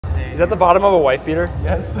that the bottom of a wife beater?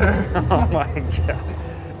 Yes, sir. Oh my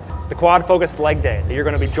God. The quad focused leg day that you're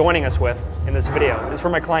going to be joining us with in this video is for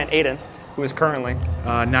my client Aidan, who is currently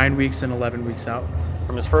 9 weeks and 11 weeks out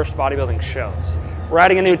from his first bodybuilding shows. We're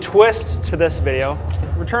adding a new twist to this video.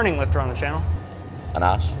 Returning lifter on the channel.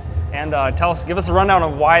 Anas. And give us a rundown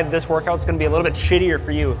of why this workout's going to be a little bit shittier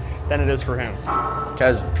for you than it is for him.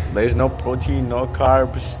 Because there's no protein, no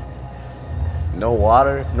carbs, no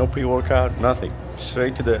water, no pre-workout, nothing.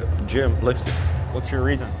 Straight to the gym, lifting. What's your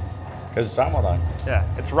reason? Because it's Ramadan. Yeah,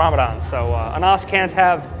 it's Ramadan, so Anas can't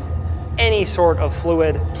have any sort of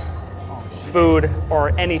fluid, food,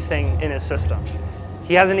 or anything in his system.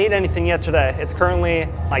 He hasn't eaten anything yet today. It's currently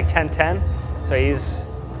like 10:10, so he's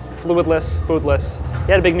fluidless, foodless.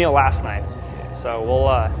 He had a big meal last night, so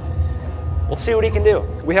we'll see what he can do.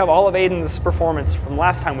 We have all of Aidan's performance from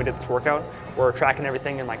last time we did this workout. We're tracking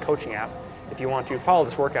everything in my coaching app. If you want to follow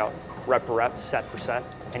this workout, rep for rep, set for set,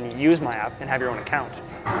 and you use my app and have your own account,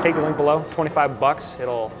 take the link below, 25 bucks,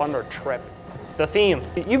 it'll fund our trip. The theme,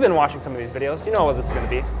 you've been watching some of these videos, you know what this is gonna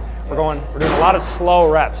be. We're doing a lot of slow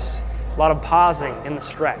reps, a lot of pausing in the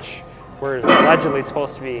stretch, where it's allegedly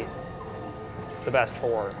supposed to be the best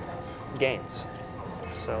for gains.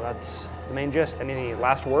 So that's the main gist. Any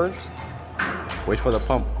last words? Wait for the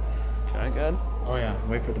pump. Okay, good. Oh yeah,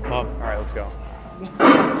 wait for the pump. All right, let's go.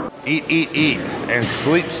 Eat, eat, eat, and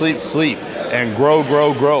sleep, sleep, sleep, and grow,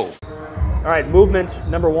 grow, grow. All right, movement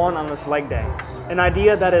number one on this leg day. An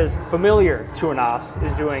idea that is familiar to Anas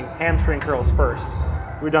is doing hamstring curls first.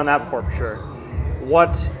 We've done that before for sure.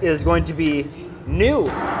 What is going to be new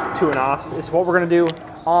to Anas is what we're gonna do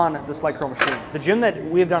on this leg curl machine. The gym that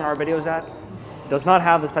we've done our videos at does not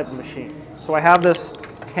have this type of machine. So I have this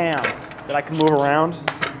cam that I can move around,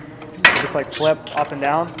 just like flip up and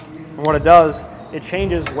down. And what it does, it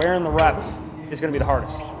changes where in the rep is gonna be the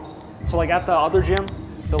hardest. So like at the other gym,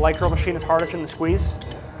 the leg curl machine is hardest in the squeeze.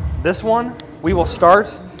 This one, we will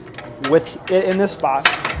start with it in this spot.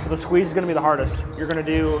 So the squeeze is gonna be the hardest. You're gonna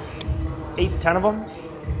do 8 to 10 of them.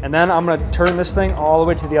 And then I'm gonna turn this thing all the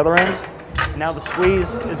way to the other end. Now the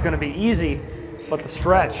squeeze is gonna be easy, but the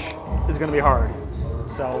stretch is gonna be hard.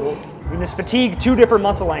 So you can just fatigue 2 different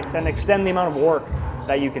muscle lengths and extend the amount of work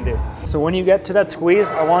that you can do. So when you get to that squeeze,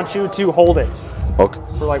 I want you to hold it Okay.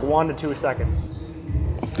 for like 1 to 2 seconds.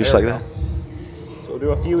 Just like that? So we'll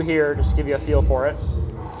do a few here, just to give you a feel for it.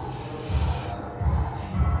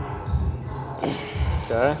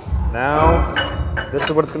 Okay, now this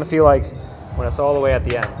is what it's gonna feel like when it's all the way at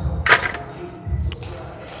the end.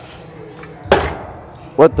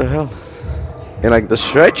 What the hell? And like the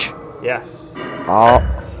stretch? Yeah. Oh.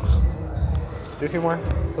 Do a few more.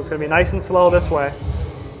 So it's gonna be nice and slow this way.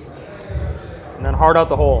 And then hard out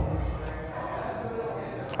the hole.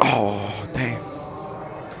 Oh, dang.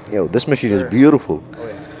 Yo, this machine is beautiful. Oh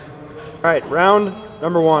yeah. All right, round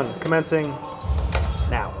number 1, commencing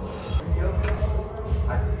now.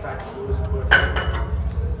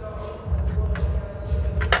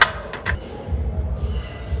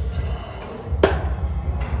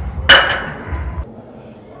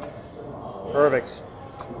 Perfect.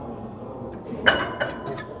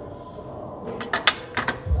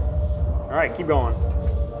 All right, keep going.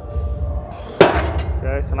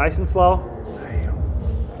 Okay, so nice and slow.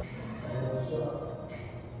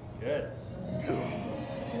 Good.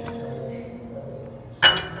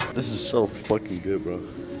 This is so fucking good, bro.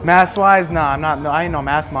 Mass wise, no, I ain't no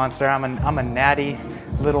mass monster. I'm a natty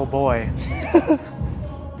little boy. All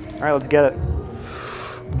right, let's get it.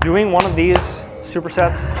 Doing one of these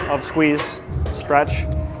supersets of squeeze stretch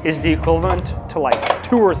is the equivalent to like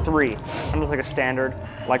 2 or 3 on just like a standard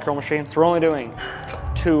leg curl machine. So we're only doing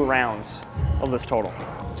 2 rounds of this total.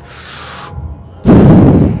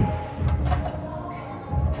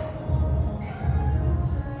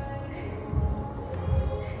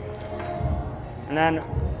 And then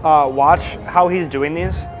watch how he's doing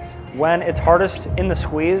these. When it's hardest in the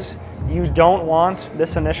squeeze, you don't want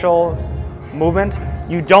this initial movement,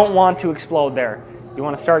 you don't want to explode there. You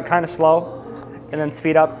want to start kind of slow and then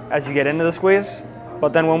speed up as you get into the squeeze.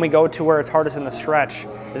 But then when we go to where it's hardest in the stretch,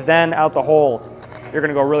 then out the hole, you're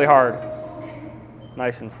gonna go really hard,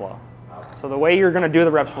 nice and slow. So the way you're gonna do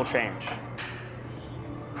the reps will change.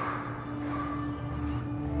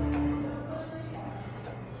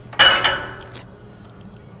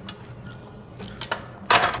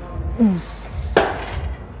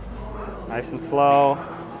 Nice and slow,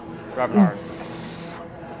 drop it hard.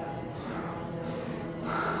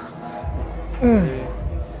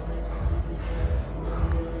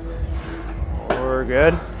 We're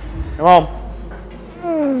good. Come on.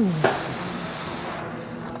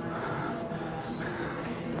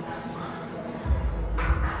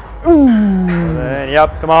 And then,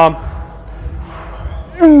 yep, come on.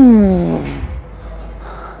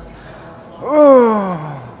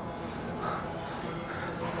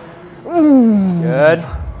 Good.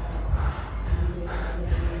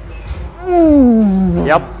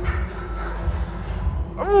 Yep.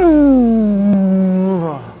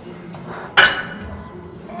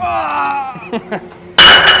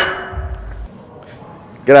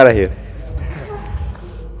 Get out of here.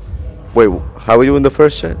 Wait, how are you in the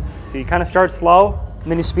first set? So you kind of start slow,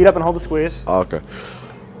 and then you speed up and hold the squeeze. Oh, okay.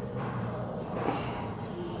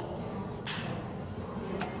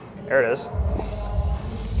 There it is.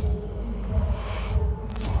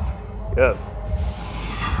 Good.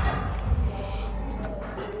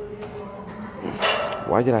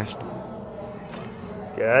 Why did I?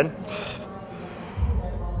 Good.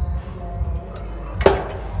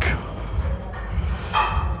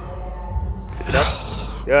 Yep.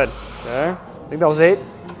 Good. Okay. I think that was 8.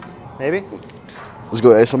 Maybe. Let's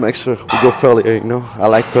go add some extra. We go failure, you know. I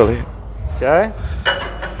like failure. Okay.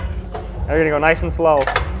 Now you're gonna go nice and slow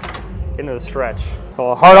into the stretch.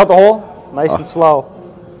 So hard out the hole, nice and slow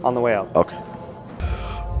on the way out. Okay.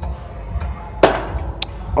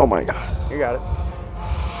 Oh my God. You got it.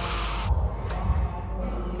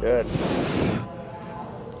 Good.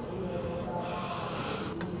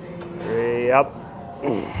 3 up.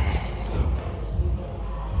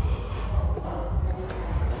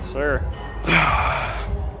 Sir.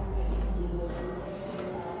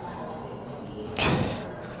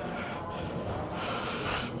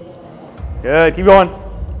 Good, keep going.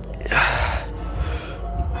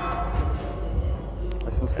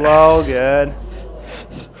 Nice and slow, good.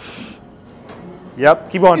 Yep,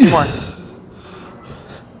 keep going, 2 more.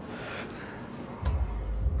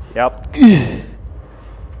 Yep.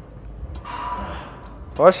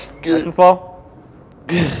 Push, nice and slow.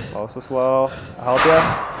 Slow, so slow. I'll help you.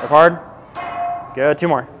 Work hard. Good, 2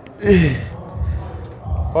 more.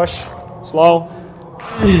 Push, slow.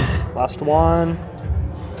 Last one.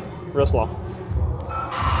 Real slow.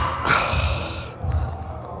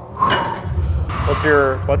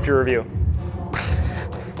 What's your review?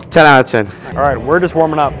 10 out of 10. All right, we're just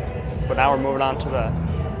warming up, but now we're moving on to the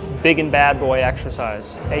big and bad boy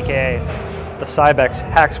exercise, aka the Cybex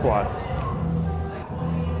hack squat.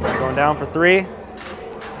 Going down for 3.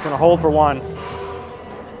 It's gonna hold for 1.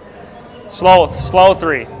 Slow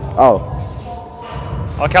 3. Oh.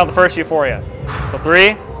 I'll count the first few for you. So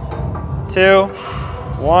 3, 2,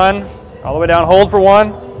 1. All the way down. Hold for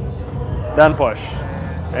 1. Then push.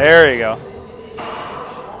 There you go.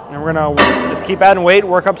 And we're gonna just keep adding weight.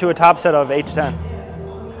 Work up to a top set of 8 to 10.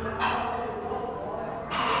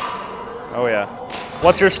 Oh yeah.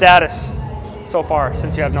 What's your status so far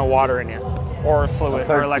since you have no water in you, or fluid,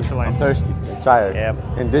 or electrolytes? I'm thirsty. I'm tired. Yep.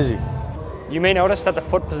 And dizzy. You may notice that the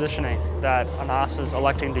foot positioning that Anas is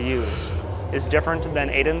electing to use is different than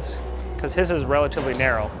Aidan's, because his is relatively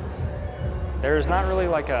narrow. There's not really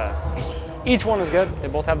like a, each one is good. They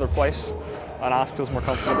both have their place. Anas feels more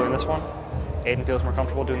comfortable doing this one. Aidan feels more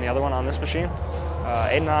comfortable doing the other one on this machine.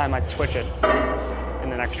 Aidan and I might switch it in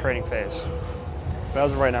the next training phase. But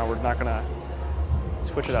as of right now, we're not gonna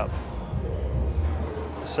switch it up.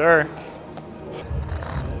 Sir.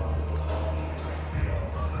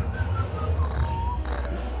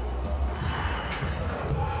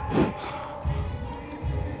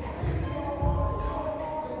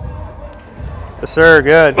 Yes, sir,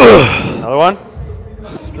 good. Another one?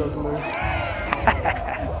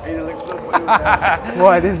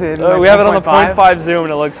 What is it? We have it on the 0.5 zoom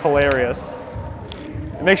and it looks hilarious.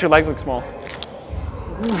 It makes your legs look small.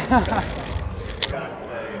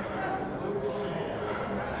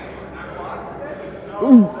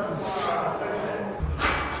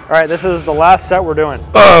 All right, this is the last set we're doing.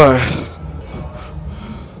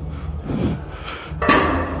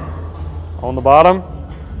 On the bottom.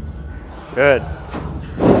 Good.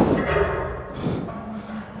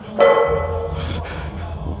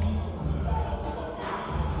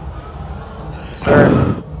 Sir.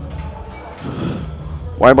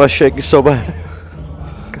 Why am I shaking so bad?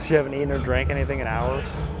 Because you haven't eaten or drank anything in hours.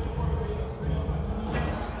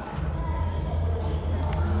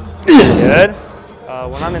 Good.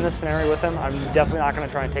 When I'm in this scenario with him, I'm definitely not going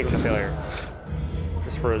to try and take him to failure.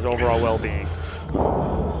 Just for his overall well-being.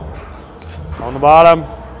 On the bottom.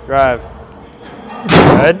 Drive.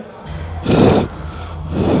 Good.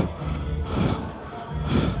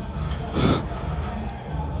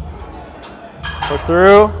 Push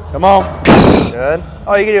through. Come on. Good.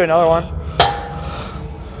 Oh, you can do another one.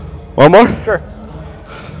 One more? Sure.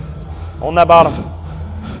 Hold that bottom.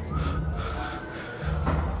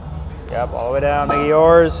 Yep, all the way down. Make it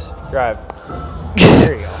yours. Drive.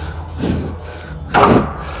 There you go.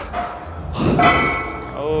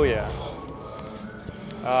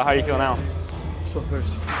 How do you feel now? So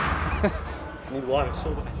thirsty. I need water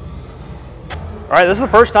so bad. All right, this is the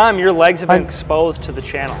first time your legs have been exposed to the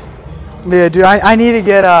channel. Yeah, dude, I need to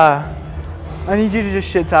get, I need you to just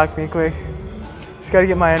shit talk me quick. Just gotta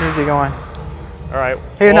get my energy going. All right.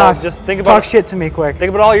 Hey, well, Nas, just think about talk shit to me quick. Think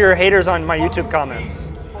about all your haters on my YouTube comments.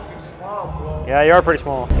 Yeah, you are pretty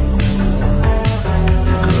small.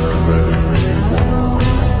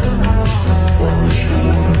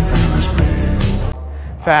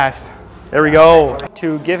 Fast. There we go.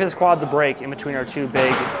 To give his quads a break in between our two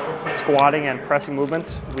big squatting and pressing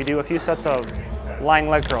movements, we do a few sets of lying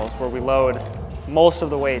leg curls where we load most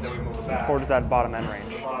of the weight towards that bottom end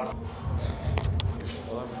range.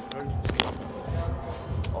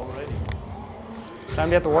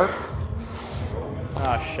 Time to get to work?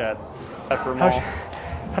 Oh shit.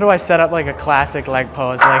 How do I set up like a classic leg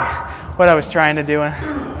pose, like what I was trying to do?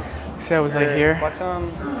 See, I was like here. Flex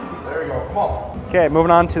them. There you go. Come on. Okay,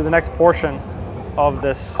 moving on to the next portion of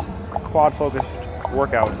this quad-focused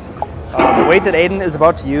workout. The weight that Aidan is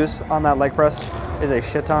about to use on that leg press is a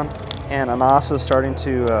shit ton, and Anas is starting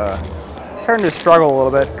to struggle a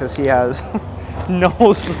little bit because he has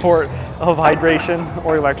no support of hydration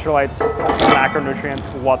or electrolytes,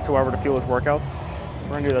 macronutrients whatsoever to fuel his workouts.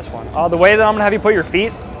 We're gonna do this one. The way that I'm gonna have you put your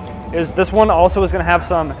feet is this one also is gonna have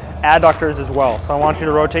some adductors as well. So I want you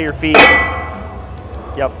to rotate your feet.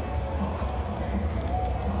 Yep.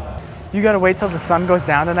 You gotta wait till the sun goes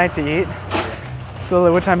down tonight to eat.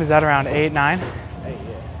 So what time is that, around 8, 9? 8,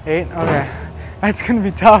 yeah. 8? Okay. That's gonna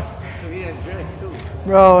be tough. So eat and drink too.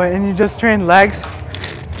 Bro, and you just train legs?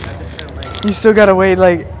 You still gotta wait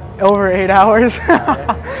like over 8 hours?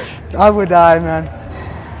 I would die, man.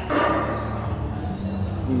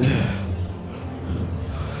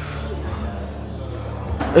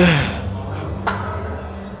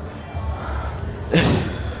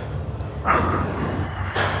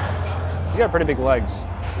 You got pretty big legs.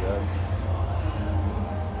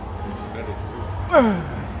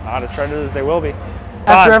 Not as shredded as they will be.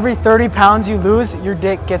 After every 30 pounds you lose, your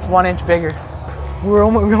dick gets 1 inch bigger. We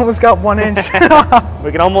almost got 1 inch.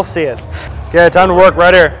 We can almost see it. Okay, time to work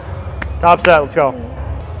right here. Top set, let's go.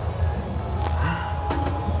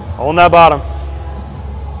 Holding that bottom.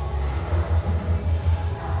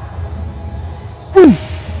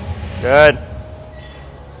 Good.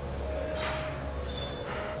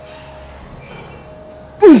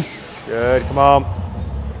 Good, come on.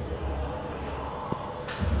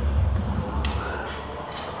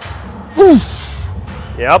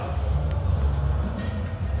 Yep.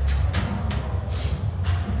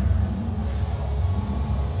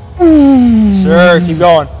 Sure, keep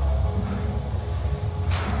going.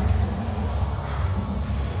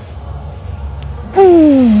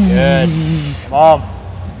 Good. Come on.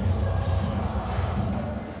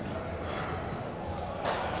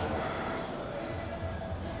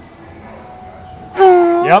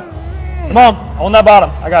 Yep. Come on, hold that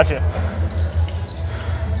bottom. I got you.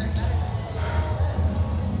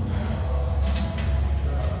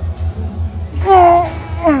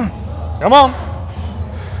 Come on.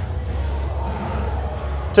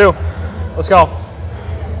 2. Let's go.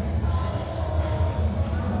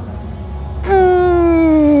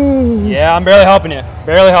 Yeah, I'm barely helping you.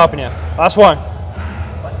 Barely helping you. Last one.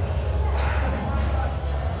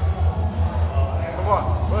 Come on,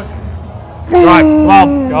 push. Right, come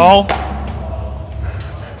on, go.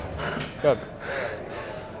 Good.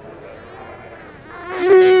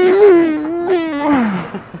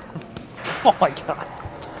 Oh my God.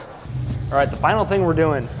 All right, the final thing we're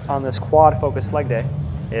doing on this quad focused leg day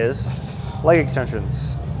is leg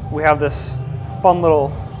extensions. We have this fun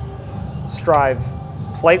little Strive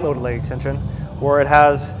plate loaded leg extension where it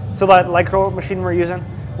has, so that leg curl machine we're using,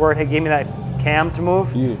 where it gave me that cam to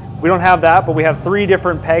move, we don't have that, but we have 3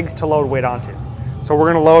 different pegs to load weight onto. So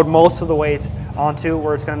we're gonna load most of the weight onto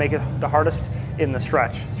where it's gonna make it the hardest in the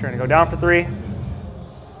stretch. So you're gonna go down for 3,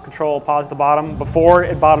 control, pause at the bottom before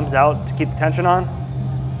it bottoms out to keep the tension on,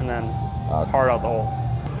 and then hard out the hole.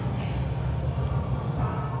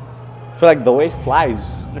 I feel like the weight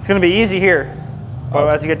flies. It's gonna be easy here, but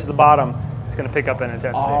as you get to the bottom, it's gonna pick up in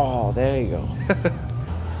intensity. Oh, there you go.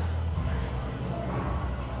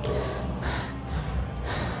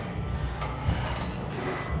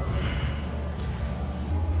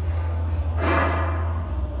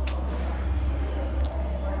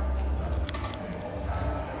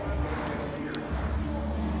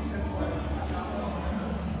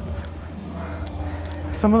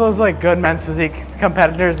 Some of those like good men's physique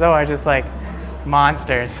competitors though are just like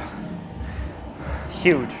monsters.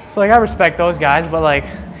 Huge. So like I respect those guys, but like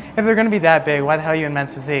if they're gonna be that big, why the hell are you in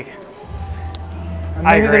men's physique?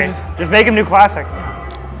 I agree. Just make them do classic.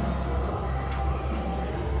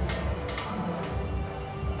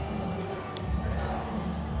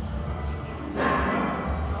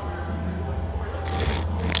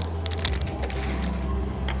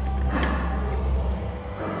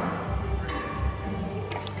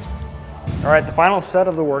 All right, the final set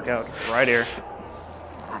of the workout, right here.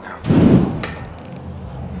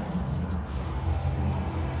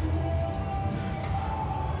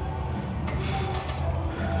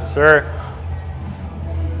 Yes, sir.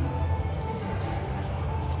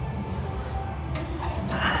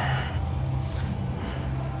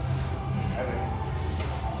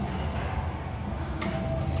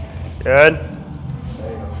 Good.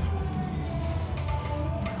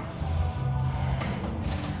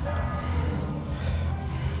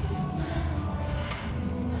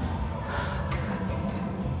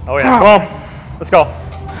 Oh yeah, come on, let's go.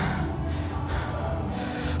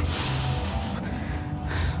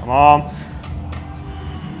 Come on.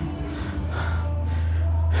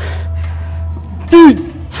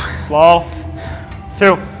 Dude. Slow.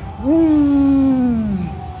 2.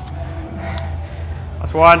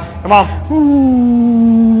 Last one. Come on.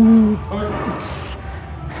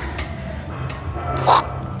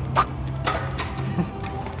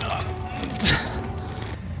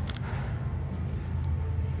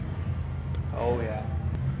 Oh yeah.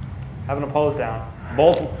 Having a pose down.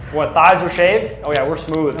 Both, what, thighs are shaved? Oh yeah, we're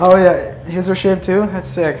smooth. Oh yeah, his are shaved too? That's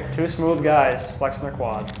sick. 2 smooth guys flexing their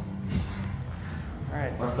quads. All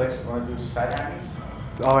right. Want to do side hangers?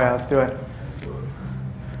 Oh yeah, let's do it.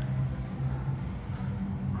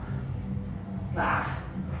 Nah.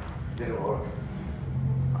 Didn't work.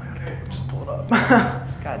 Okay, just pull it up.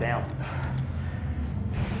 God damn.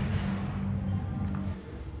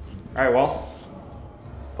 All right, well,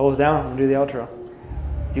 pose down and do the outro.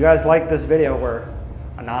 If you guys like this video where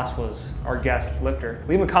Anas was our guest lifter,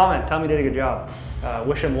 leave him a comment, tell him he did a good job.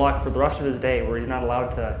 Wish him luck for the rest of his day where he's not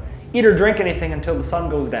allowed to eat or drink anything until the sun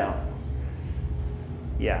goes down.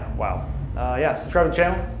 Yeah, wow. Yeah, subscribe to the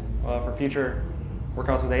channel for future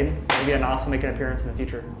workouts with Aidan. Maybe Anas will make an appearance in the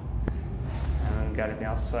future. And got anything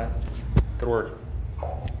else to say? Good work.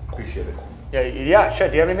 Appreciate it. Yeah,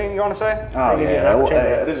 shit, do you have anything you want to say? Oh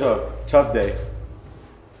yeah, it is a tough day.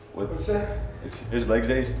 What's that? It's his legs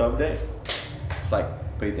day is a tough day. It's like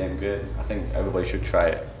pretty damn good. I think everybody should try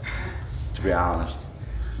it, to be honest.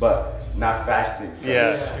 But not fasting.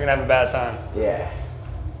 Yeah, you're gonna have a bad time. Yeah.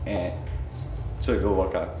 And it's a good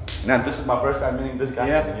workout. Now this is my first time meeting this guy.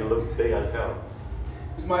 Yeah. And you look big as hell.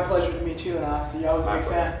 It's my pleasure to meet you, and I was a big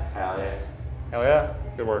fan. Hell yeah. Hell yeah,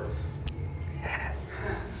 good work.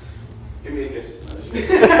 Give me a kiss.